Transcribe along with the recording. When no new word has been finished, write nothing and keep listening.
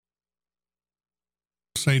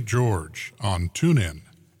St. George on TuneIn.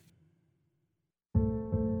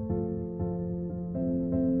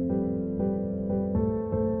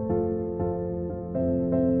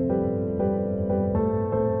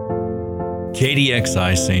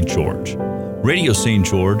 KDXI St. George, Radio St.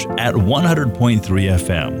 George at 100.3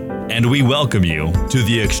 FM. And we welcome you to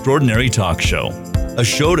The Extraordinary Talk Show, a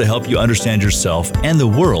show to help you understand yourself and the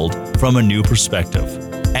world from a new perspective,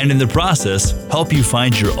 and in the process, help you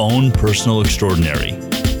find your own personal extraordinary.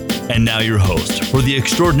 And now your host for The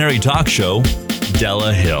Extraordinary Talk Show,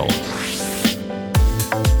 Della Hill.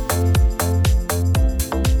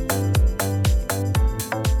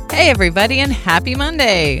 Hey everybody, and happy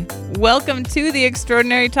Monday. Welcome to The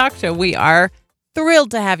Extraordinary Talk Show. We are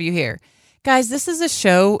thrilled to have you here. Guys, this is a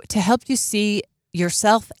show to help you see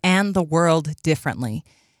yourself and the world differently.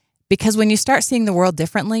 Because when you start seeing the world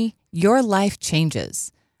differently, your life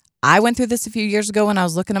changes. I went through this a few years ago when I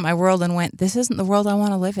was looking at my world and went, this isn't the world I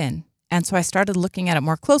want to live in. And so I started looking at it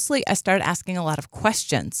more closely. I started asking a lot of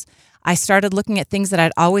questions. I started looking at things that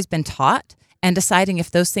I'd always been taught and deciding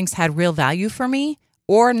if those things had real value for me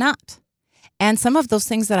or not. And some of those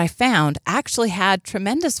things that I found actually had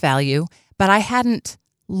tremendous value, but I hadn't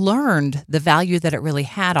learned the value that it really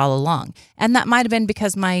had all along. And that might have been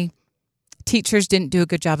because my teachers didn't do a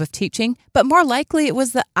good job of teaching, but more likely it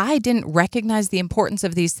was that I didn't recognize the importance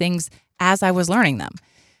of these things as I was learning them.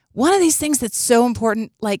 One of these things that's so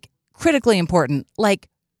important, like critically important, like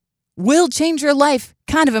will change your life,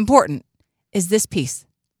 kind of important, is this piece.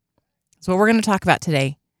 It's what we're going to talk about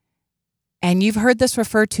today. And you've heard this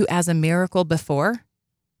referred to as a miracle before,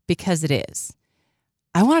 because it is.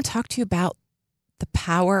 I want to talk to you about the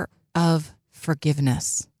power of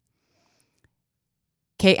forgiveness.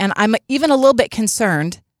 Okay, and I'm even a little bit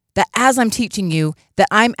concerned that as I'm teaching you, that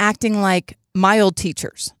I'm acting like my old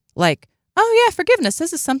teachers. Like, oh yeah, forgiveness,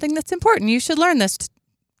 this is something that's important. You should learn this.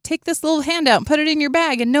 Take this little handout and put it in your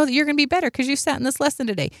bag and know that you're going to be better because you sat in this lesson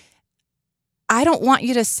today. I don't want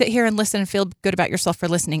you to sit here and listen and feel good about yourself for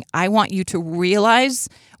listening. I want you to realize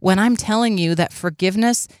when I'm telling you that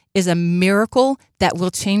forgiveness is a miracle that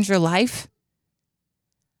will change your life,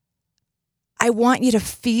 I want you to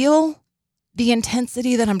feel the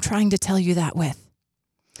intensity that I'm trying to tell you that with.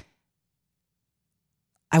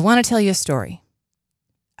 I want to tell you a story,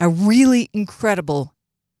 a really incredible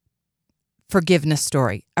forgiveness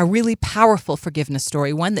story, a really powerful forgiveness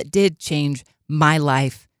story, one that did change my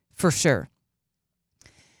life for sure.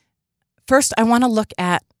 First, I want to look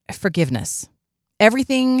at forgiveness.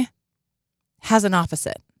 Everything has an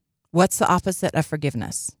opposite. What's the opposite of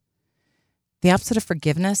forgiveness? The opposite of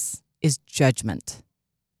forgiveness is judgment.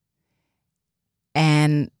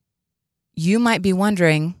 And you might be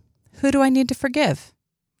wondering, who do I need to forgive?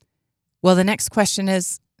 Well, the next question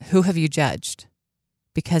is, who have you judged?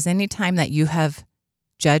 Because anytime that you have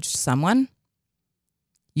judged someone,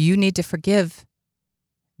 you need to forgive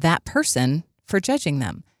that person for judging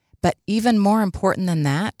them. But even more important than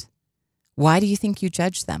that, why do you think you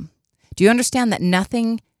judge them? Do you understand that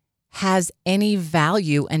nothing has any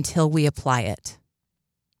value until we apply it?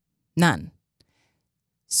 None.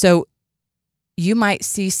 So you might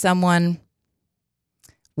see someone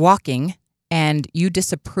walking and you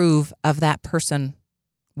disapprove of that person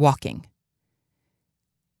walking.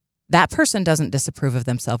 That person doesn't disapprove of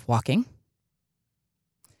themselves walking,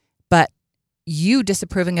 but you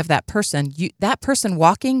disapproving of that person, that person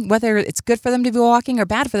walking, whether it's good for them to be walking or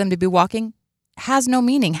bad for them to be walking, has no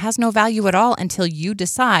meaning, has no value at all until you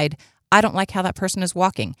decide, I don't like how that person is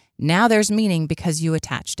walking. Now there's meaning because you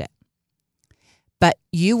attached it. But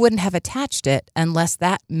you wouldn't have attached it unless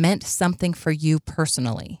that meant something for you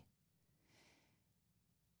personally.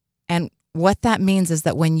 And what that means is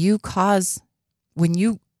that when you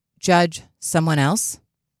judge someone else,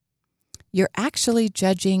 you're actually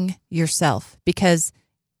judging yourself, because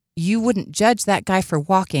you wouldn't judge that guy for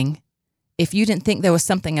walking if you didn't think there was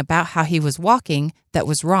something about how he was walking that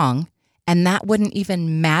was wrong, and that wouldn't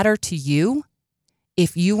even matter to you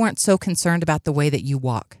if you weren't so concerned about the way that you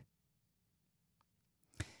walk.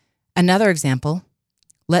 Another example,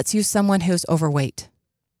 let's use someone who's overweight.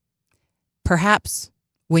 Perhaps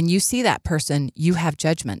when you see that person, you have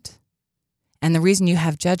judgment. And the reason you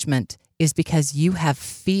have judgment is because you have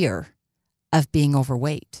fear of being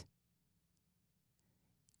overweight.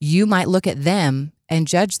 You might look at them and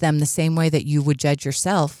judge them the same way that you would judge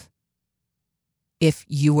yourself if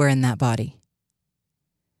you were in that body.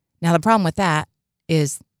 Now, the problem with that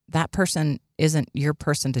is that person isn't your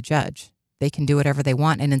person to judge. They can do whatever they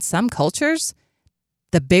want. And in some cultures,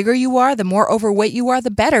 the bigger you are, the more overweight you are, the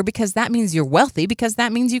better, because that means you're wealthy, because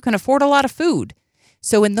that means you can afford a lot of food.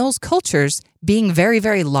 So in those cultures, being very,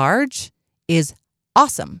 very large is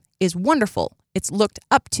awesome, is wonderful. It's looked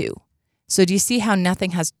up to. So do you see how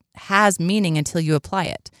nothing has meaning until you apply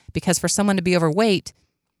it? Because for someone to be overweight,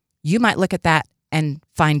 you might look at that and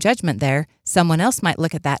find judgment there. Someone else might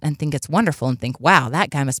look at that and think it's wonderful and think, wow, that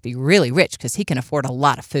guy must be really rich because he can afford a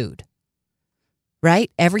lot of food.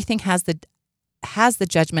 Right? Everything has the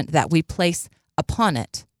judgment that we place upon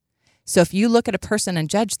it. So if you look at a person and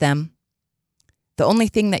judge them, the only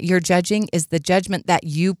thing that you're judging is the judgment that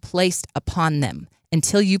you placed upon them.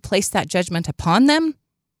 Until you place that judgment upon them,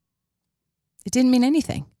 it didn't mean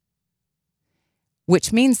anything.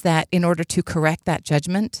 Which means that in order to correct that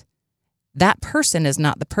judgment, that person is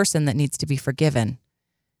not the person that needs to be forgiven.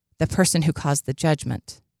 The person who caused the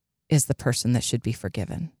judgment is the person that should be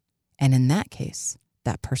forgiven. And in that case,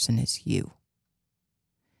 that person is you.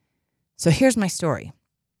 So here's my story.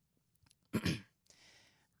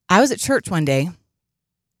 I was at church one day.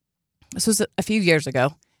 This was a few years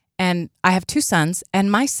ago. And I have 2 sons,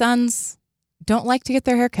 and my sons don't like to get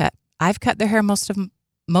their hair cut. I've cut their hair most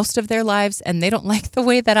of their lives, and they don't like the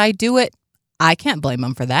way that I do it. I can't blame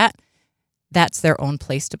them for that. That's their own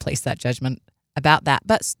place to place that judgment about that.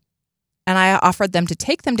 And I offered them to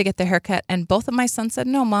take them to get their hair cut, and both of my sons said,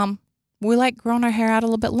 no, Mom, we like growing our hair out a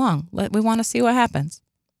little bit long. We want to see what happens.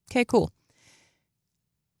 Okay, cool.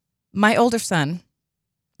 My older son,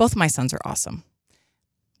 both of my sons are awesome.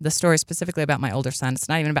 The story is specifically about my older son. It's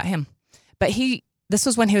not even about him. But this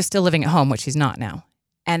was when he was still living at home, which he's not now.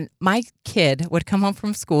 And my kid would come home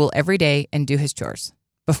from school every day and do his chores.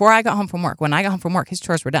 Before I got home from work, when I got home from work, his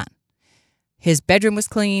chores were done. His bedroom was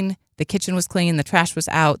clean, the kitchen was clean, the trash was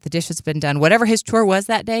out, the dishes had been done. Whatever his chore was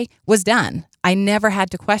that day was done. I never had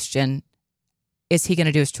to question, is he going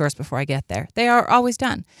to do his chores before I get there? They are always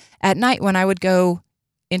done. At night, when I would go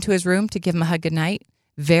into his room to give him a hug goodnight,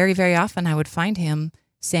 very, very often I would find him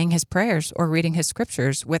saying his prayers or reading his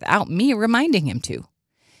scriptures without me reminding him to.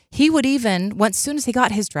 He would even, as soon as he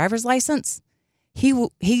got his driver's license, he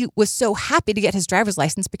was so happy to get his driver's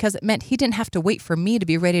license because it meant he didn't have to wait for me to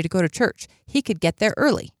be ready to go to church. He could get there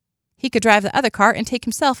early. He could drive the other car and take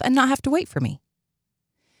himself and not have to wait for me.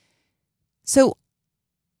 So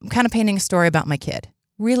I'm kind of painting a story about my kid.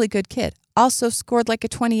 Really good kid. Also scored like a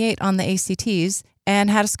 28 on the ACTs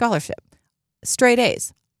and had a scholarship. Straight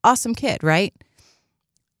A's. Awesome kid, right?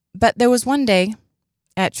 But there was one day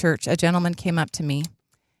at church, a gentleman came up to me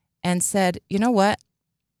and said, you know what?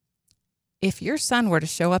 If your son were to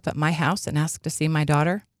show up at my house and ask to see my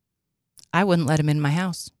daughter, I wouldn't let him in my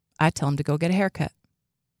house. I'd tell him to go get a haircut.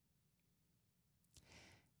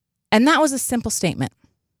 And that was a simple statement.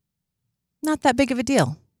 Not that big of a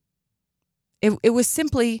deal. It was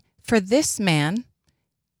simply for this man,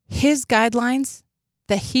 his guidelines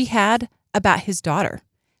that he had about his daughter.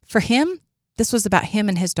 For him, this was about him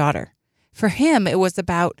and his daughter. For him, it was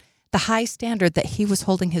about the high standard that he was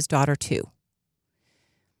holding his daughter to.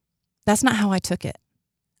 That's not how I took it.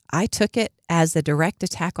 I took it as a direct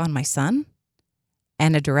attack on my son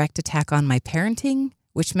and a direct attack on my parenting,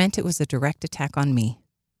 which meant it was a direct attack on me.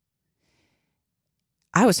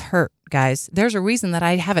 I was hurt, guys. There's a reason that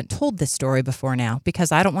I haven't told this story before now,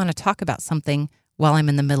 because I don't want to talk about something while I'm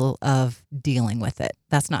in the middle of dealing with it.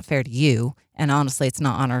 That's not fair to you, and honestly, it's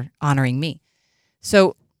not honoring me.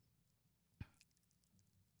 So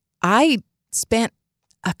I spent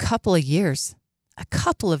a couple of years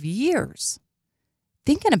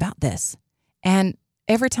thinking about this. And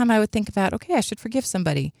every time I would think about, okay, I should forgive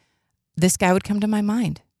somebody, this guy would come to my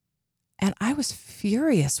mind. And I was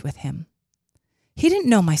furious with him. He didn't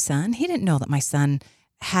know my son. He didn't know that my son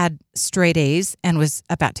had straight A's and was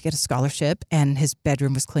about to get a scholarship and his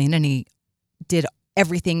bedroom was clean and he did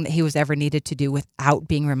everything that he was ever needed to do without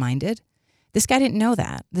being reminded. This guy didn't know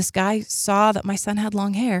that. This guy saw that my son had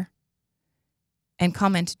long hair and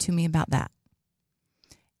commented to me about that.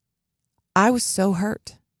 I was so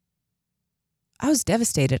hurt. I was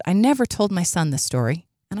devastated. I never told my son this story,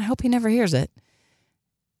 and I hope he never hears it,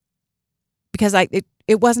 because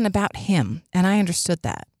it wasn't about him, and I understood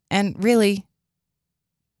that. And really,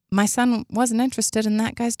 my son wasn't interested in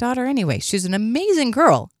that guy's daughter anyway. She's an amazing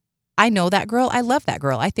girl. I know that girl. I love that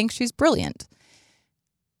girl. I think she's brilliant.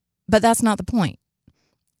 But that's not the point.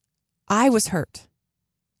 I was hurt.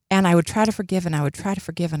 And I would try to forgive, and I would try to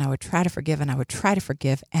forgive, and I would try to forgive, and I would try to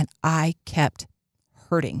forgive, and I kept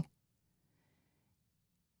hurting.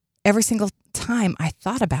 Every single time I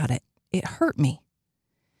thought about it, it hurt me.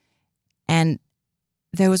 And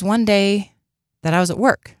there was one day that I was at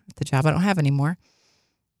work, the job I don't have anymore,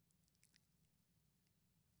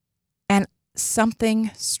 and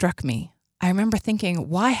something struck me. I remember thinking,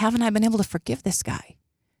 why haven't I been able to forgive this guy?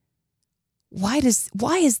 Why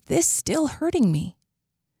is this still hurting me?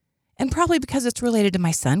 And probably because it's related to my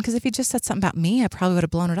son, because if he just said something about me, I probably would have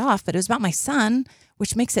blown it off. But it was about my son,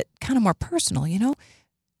 which makes it kind of more personal, you know?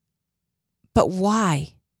 But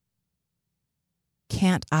why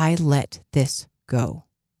can't I let this go?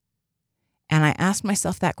 And I asked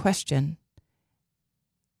myself that question.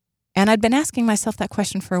 And I'd been asking myself that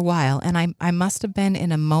question for a while, and I must have been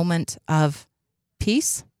in a moment of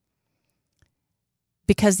peace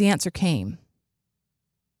because the answer came.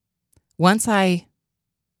 Once I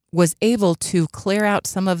was able to clear out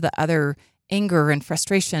some of the other anger and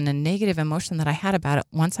frustration and negative emotion that I had about it,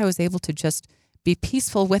 once I was able to just be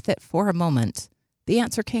peaceful with it for a moment, the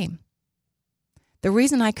answer came. The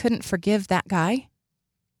reason I couldn't forgive that guy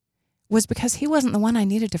was because he wasn't the one I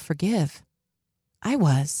needed to forgive. I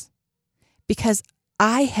was. Because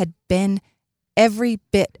I had been every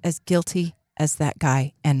bit as guilty as that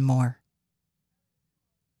guy and more.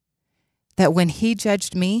 That when he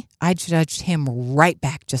judged me, I judged him right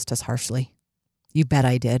back just as harshly. You bet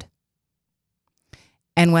I did.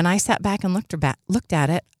 And when I sat back and looked at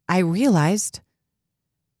it, I realized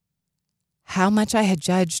how much I had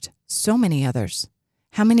judged so many others.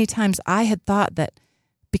 How many times I had thought that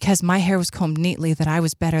because my hair was combed neatly that I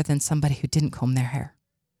was better than somebody who didn't comb their hair.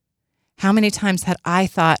 How many times had I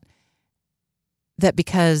thought that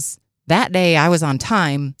because that day I was on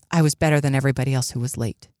time, I was better than everybody else who was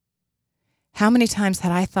late? How many times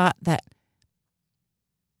had I thought that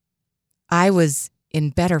I was in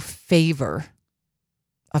better favor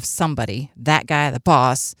of somebody, that guy, the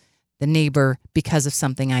boss, the neighbor, because of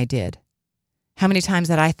something I did? How many times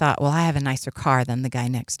had I thought, well, I have a nicer car than the guy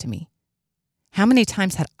next to me? How many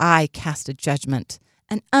times had I cast a judgment,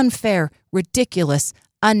 an unfair, ridiculous,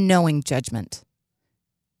 unknowing judgment,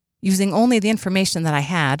 using only the information that I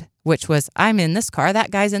had, which was, I'm in this car,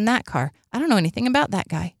 that guy's in that car. I don't know anything about that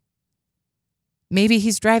guy. Maybe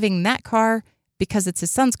he's driving that car because it's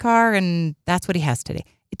his son's car and that's what he has today.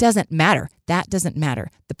 It doesn't matter. That doesn't matter.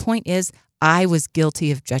 The point is, I was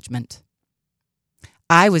guilty of judgment.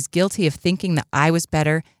 I was guilty of thinking that I was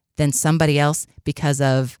better than somebody else because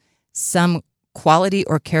of some quality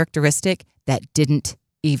or characteristic that didn't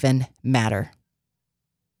even matter.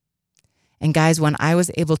 And guys, when I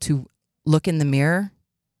was able to look in the mirror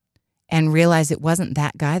and realize it wasn't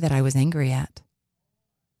that guy that I was angry at,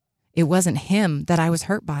 it wasn't him that I was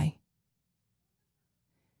hurt by.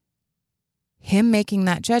 Him making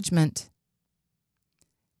that judgment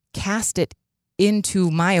cast it into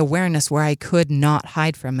my awareness where I could not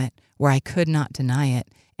hide from it, where I could not deny it.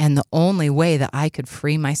 And the only way that I could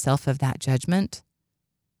free myself of that judgment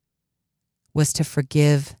was to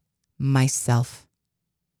forgive myself.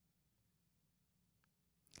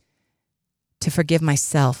 To forgive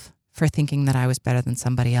myself for thinking that I was better than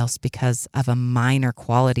somebody else because of a minor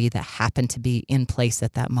quality that happened to be in place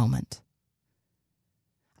at that moment.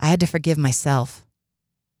 I had to forgive myself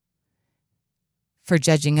for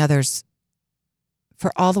judging others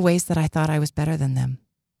for all the ways that I thought I was better than them.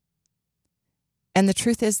 And the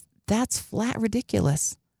truth is, that's flat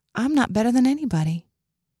ridiculous. I'm not better than anybody.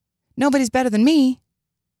 Nobody's better than me,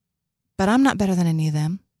 but I'm not better than any of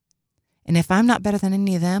them. And if I'm not better than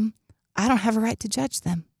any of them, I don't have a right to judge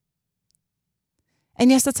them. And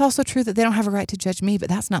yes, it's also true that they don't have a right to judge me, but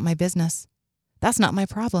that's not my business. That's not my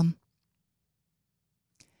problem.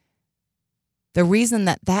 The reason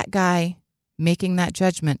that guy making that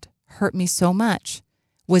judgment hurt me so much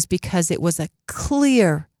was because it was a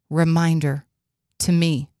clear reminder to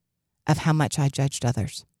me of how much I judged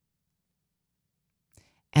others.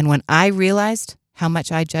 And when I realized how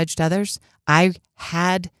much I judged others, I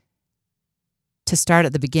had to start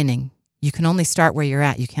at the beginning. You can only start where you're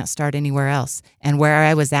at. You can't start anywhere else. And where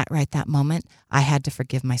I was at right that moment, I had to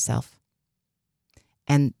forgive myself.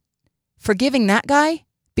 And forgiving that guy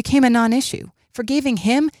became a non-issue. Forgiving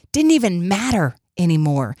him didn't even matter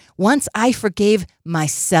anymore. Once I forgave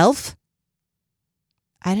myself,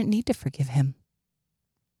 I didn't need to forgive him.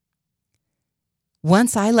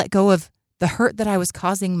 Once I let go of the hurt that I was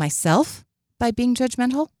causing myself by being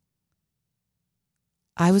judgmental,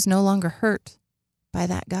 I was no longer hurt by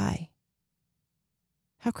that guy.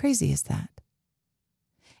 How crazy is that?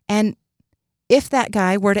 And if that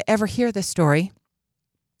guy were to ever hear this story,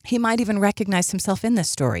 he might even recognize himself in this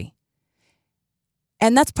story.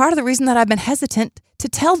 And that's part of the reason that I've been hesitant to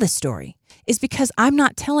tell this story, is because I'm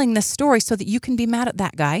not telling this story so that you can be mad at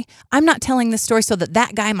that guy. I'm not telling this story so that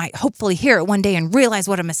that guy might hopefully hear it one day and realize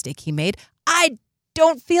what a mistake he made. I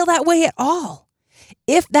don't feel that way at all.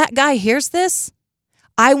 If that guy hears this,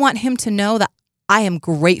 I want him to know that I am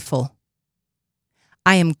grateful.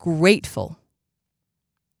 I am grateful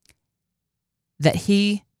that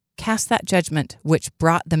he cast that judgment, which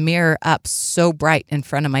brought the mirror up so bright in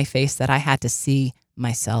front of my face that I had to see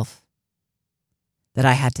myself, that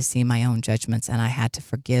I had to see my own judgments, and I had to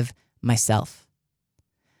forgive myself.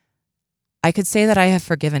 I could say that I have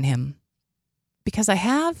forgiven him because I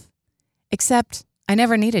have, except I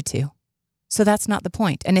never needed to. So that's not the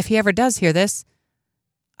point. And if he ever does hear this,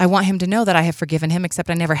 I want him to know that I have forgiven him, except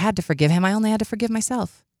I never had to forgive him. I only had to forgive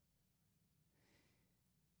myself.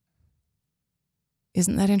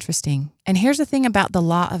 Isn't that interesting? And here's the thing about the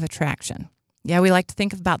law of attraction. Yeah, we like to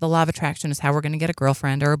think about the law of attraction as how we're going to get a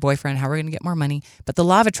girlfriend or a boyfriend, how we're going to get more money. But the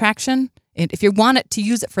law of attraction, if you want it to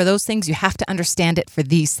use it for those things, you have to understand it for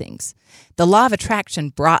these things. The law of attraction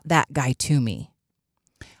brought that guy to me.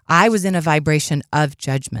 I was in a vibration of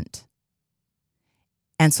judgment.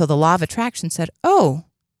 And so the law of attraction said, oh,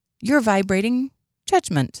 you're vibrating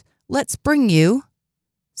judgment. Let's bring you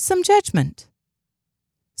some judgment.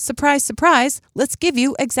 Surprise, surprise, let's give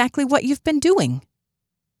you exactly what you've been doing.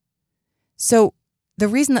 So the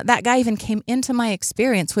reason that that guy even came into my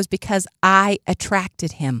experience was because I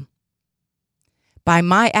attracted him. By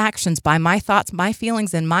my actions, by my thoughts, my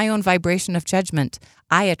feelings, and my own vibration of judgment,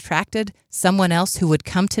 I attracted someone else who would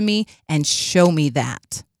come to me and show me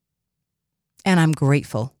that. And I'm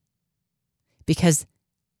grateful because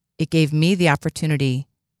it gave me the opportunity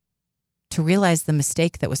to realize the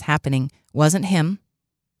mistake that was happening wasn't him.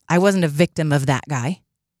 I wasn't a victim of that guy.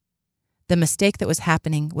 The mistake that was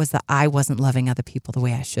happening was that I wasn't loving other people the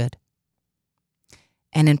way I should.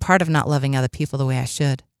 And in part of not loving other people the way I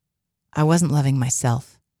should, I wasn't loving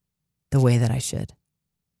myself the way that I should.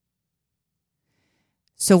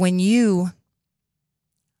 So when you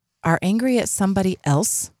are angry at somebody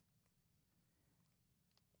else,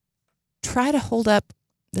 try to hold up,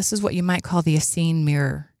 this is what you might call the Essene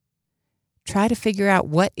mirror. Try to figure out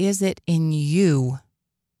what is it in you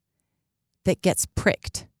that gets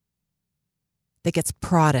pricked, that gets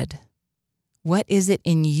prodded. What is it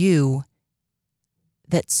in you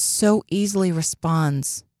that so easily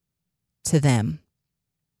responds to them?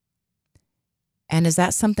 And is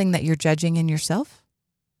that something that you're judging in yourself?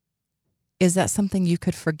 Is that something you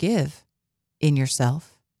could forgive in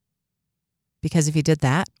yourself? Because if you did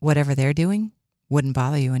that, whatever they're doing wouldn't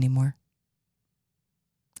bother you anymore.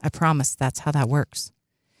 I promise that's how that works.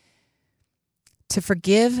 To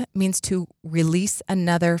forgive means to release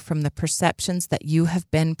another from the perceptions that you have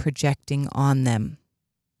been projecting on them.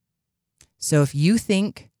 So if you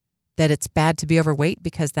think that it's bad to be overweight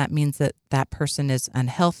because that means that that person is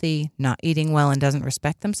unhealthy, not eating well, and doesn't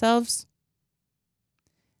respect themselves,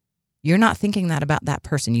 you're not thinking that about that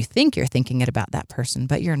person. You think you're thinking it about that person,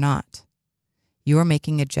 but you're not. You're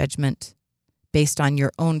making a judgment based on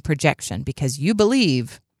your own projection because you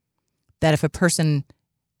believe that if a person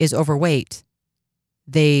is overweight,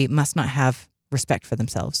 they must not have respect for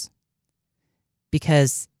themselves.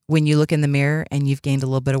 Because when you look in the mirror and you've gained a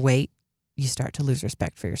little bit of weight, you start to lose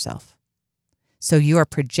respect for yourself. So you are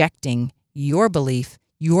projecting your belief,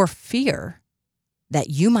 your fear that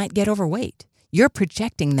you might get overweight. You're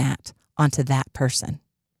projecting that onto that person.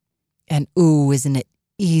 And ooh, isn't it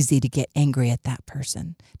easy to get angry at that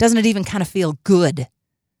person? Doesn't it even kind of feel good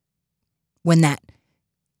when that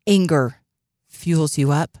anger fuels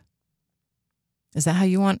you up? Is that how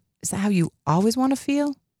you always want to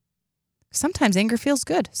feel? Sometimes anger feels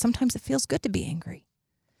good. Sometimes it feels good to be angry.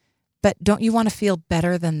 But don't you want to feel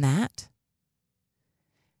better than that?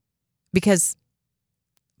 Because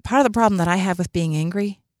part of the problem that I have with being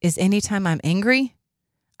angry is anytime I'm angry,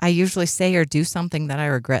 I usually say or do something that I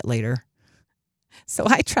regret later. So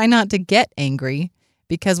I try not to get angry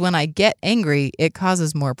because when I get angry, it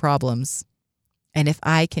causes more problems. And if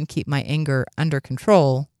I can keep my anger under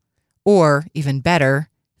control, or even better,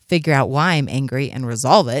 figure out why I'm angry and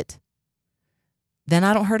resolve it, then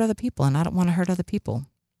I don't hurt other people, and I don't want to hurt other people.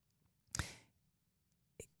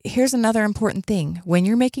 Here's another important thing. When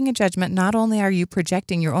you're making a judgment, not only are you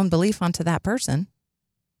projecting your own belief onto that person,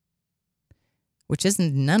 which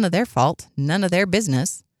isn't none of their fault, none of their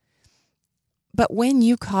business, but when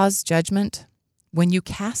you cause judgment, when you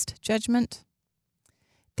cast judgment,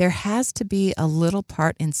 there has to be a little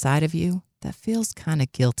part inside of you that feels kind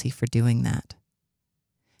of guilty for doing that.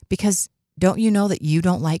 Because don't you know that you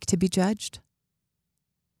don't like to be judged?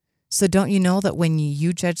 So don't you know that when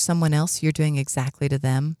you judge someone else, you're doing exactly to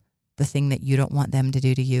them the thing that you don't want them to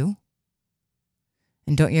do to you?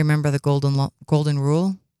 And don't you remember the golden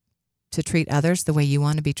rule? To treat others the way you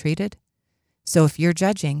want to be treated? So if you're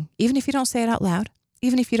judging, even if you don't say it out loud,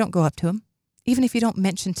 even if you don't go up to them, even if you don't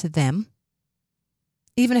mention to them,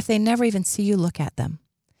 even if they never even see you look at them,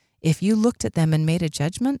 if you looked at them and made a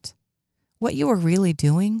judgment, what you were really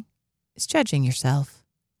doing is judging yourself.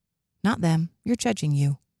 not them. You're judging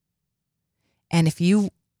you. And if you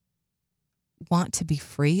want to be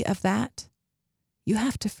free of that, you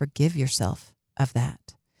have to forgive yourself of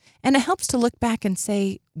that. And it helps to look back and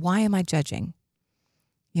say, why am I judging?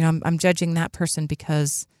 You know, I'm judging that person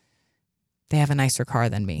because they have a nicer car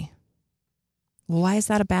than me. Well, why is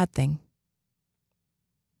that a bad thing?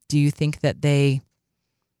 Do you think that they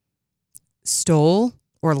stole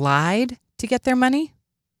or lied to get their money?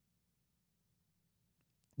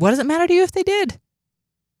 What does it matter to you if they did?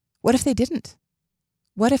 What if they didn't?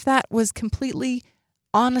 What if that was completely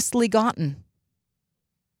honestly gotten?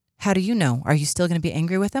 How do you know? Are you still going to be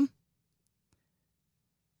angry with them?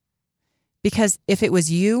 Because if it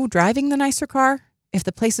was you driving the nicer car, if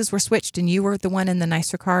the places were switched and you were the one in the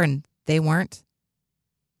nicer car and they weren't,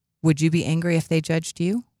 would you be angry if they judged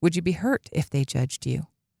you? Would you be hurt if they judged you?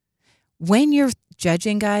 When you're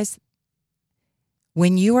judging, guys,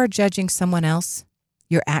 when you are judging someone else,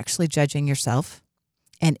 you're actually judging yourself.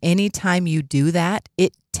 And anytime you do that,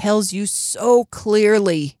 it tells you so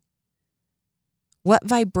clearly what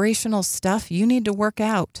vibrational stuff you need to work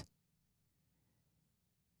out.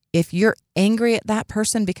 If you're angry at that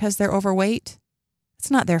person because they're overweight,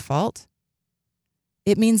 it's not their fault.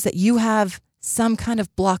 It means that you have some kind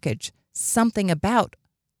of blockage, something about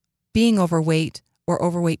being overweight or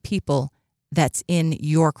overweight people that's in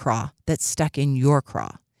your craw, that's stuck in your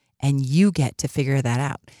craw. And you get to figure that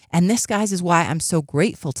out. And this, guys, is why I'm so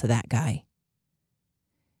grateful to that guy.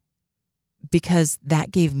 Because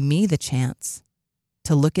that gave me the chance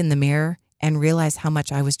to look in the mirror and realize how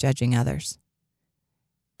much I was judging others.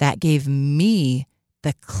 That gave me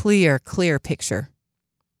the clear picture,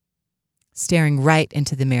 staring right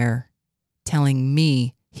into the mirror, telling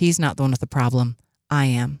me he's not the one with the problem, I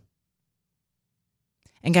am.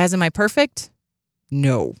 And guys, am I perfect?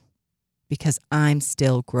 No, because I'm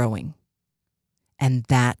still growing. And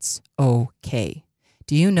that's okay.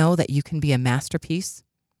 Do you know that you can be a masterpiece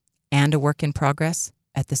and a work in progress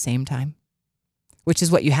at the same time? Which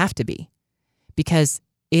is what you have to be. Because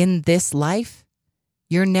in this life,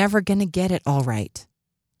 you're never going to get it all right.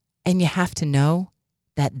 And you have to know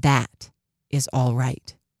that that is all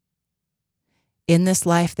right. In this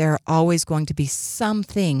life, there are always going to be some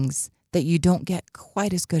things that you don't get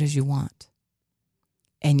quite as good as you want.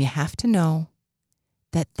 And you have to know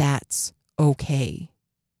that that's okay.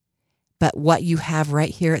 But what you have right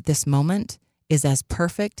here at this moment is as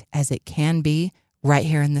perfect as it can be right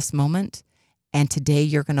here in this moment. And today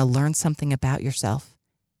you're going to learn something about yourself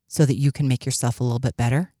so that you can make yourself a little bit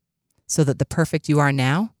better, so that the perfect you are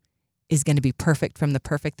now is going to be perfect from the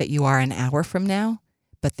perfect that you are an hour from now.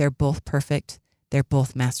 But they're both perfect. They're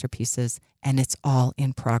both masterpieces, and it's all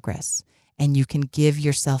in progress. And you can give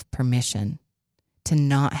yourself permission to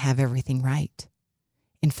not have everything right.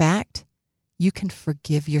 In fact, you can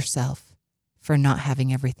forgive yourself for not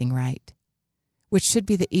having everything right, which should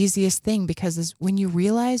be the easiest thing, because when you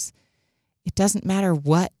realize it doesn't matter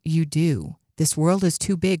what you do, this world is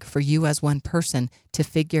too big for you as one person to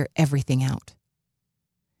figure everything out.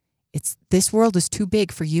 This world is too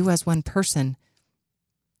big for you as one person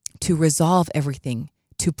to resolve everything,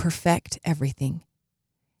 to perfect everything.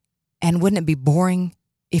 And wouldn't it be boring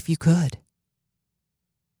if you could?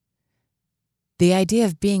 The idea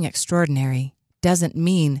of being extraordinary doesn't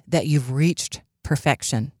mean that you've reached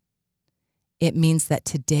perfection. It means that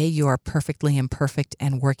today you are perfectly imperfect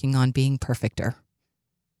and working on being perfecter.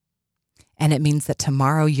 And it means that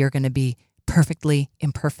tomorrow you're going to be perfectly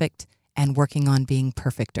imperfect and working on being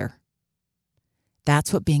perfecter.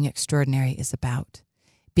 That's what being extraordinary is about.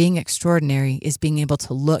 Being extraordinary is being able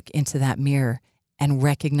to look into that mirror and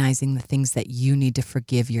recognizing the things that you need to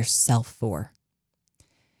forgive yourself for.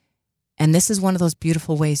 And this is one of those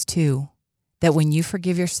beautiful ways, too, that when you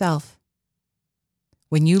forgive yourself,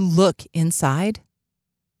 when you look inside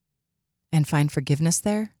and find forgiveness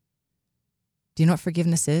there, do you know what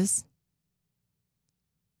forgiveness is?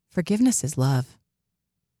 Forgiveness is love.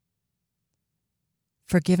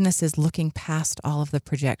 Forgiveness is looking past all of the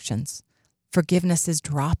projections. Forgiveness is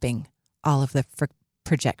dropping all of the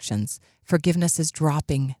projections. Forgiveness is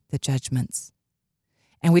dropping the judgments.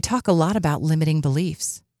 And we talk a lot about limiting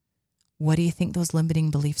beliefs. What do you think those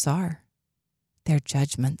limiting beliefs are? They're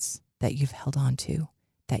judgments that you've held on to,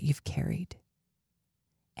 that you've carried.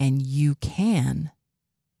 And you can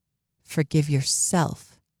forgive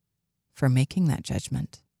yourself for making that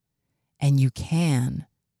judgment. And you can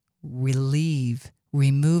remove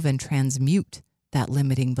and transmute that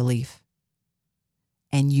limiting belief.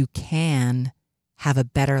 And you can have a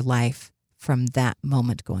better life from that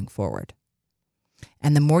moment going forward.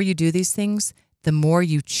 And the more you do these things, the more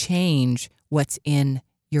you change what's in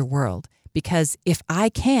your world. Because if I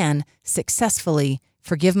can successfully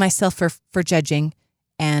forgive myself for judging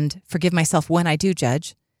and forgive myself when I do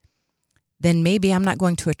judge, then maybe I'm not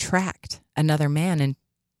going to attract another man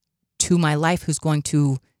into my life who's going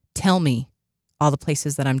to tell me all the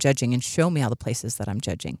places that I'm judging and show me all the places that I'm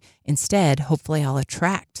judging. Instead, hopefully I'll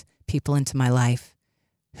attract people into my life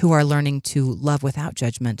who are learning to love without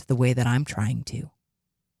judgment the way that I'm trying to.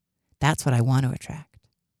 That's what I want to attract.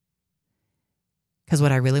 Because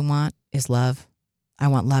what I really want is love. I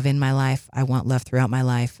want love in my life. I want love throughout my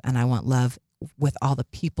life. And I want love with all the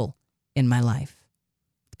people in my life.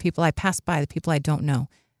 The people I pass by, the people I don't know.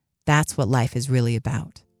 That's what life is really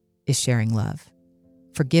about, is sharing love.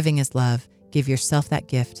 Forgiving is love. Give yourself that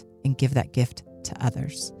gift and give that gift to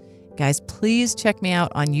others. Guys, please check me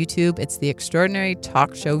out on YouTube. It's the Extraordinary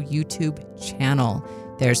Talk Show YouTube channel.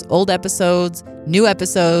 There's old episodes, new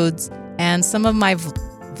episodes, and some of my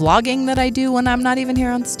vlogging that I do when I'm not even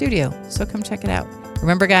here on the studio. So come check it out.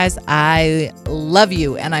 Remember, guys, I love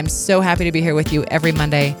you, and I'm so happy to be here with you every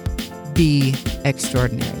Monday. Be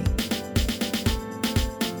extraordinary.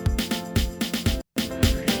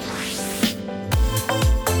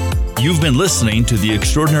 You've been listening to The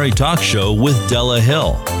Extraordinary Talk Show with Della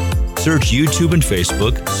Hill. Search YouTube and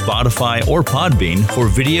Facebook, Spotify, or Podbean for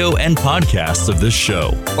video and podcasts of this show,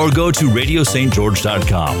 or go to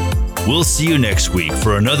radiostgeorge.com. We'll see you next week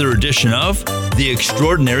for another edition of The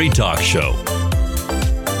Extraordinary Talk Show.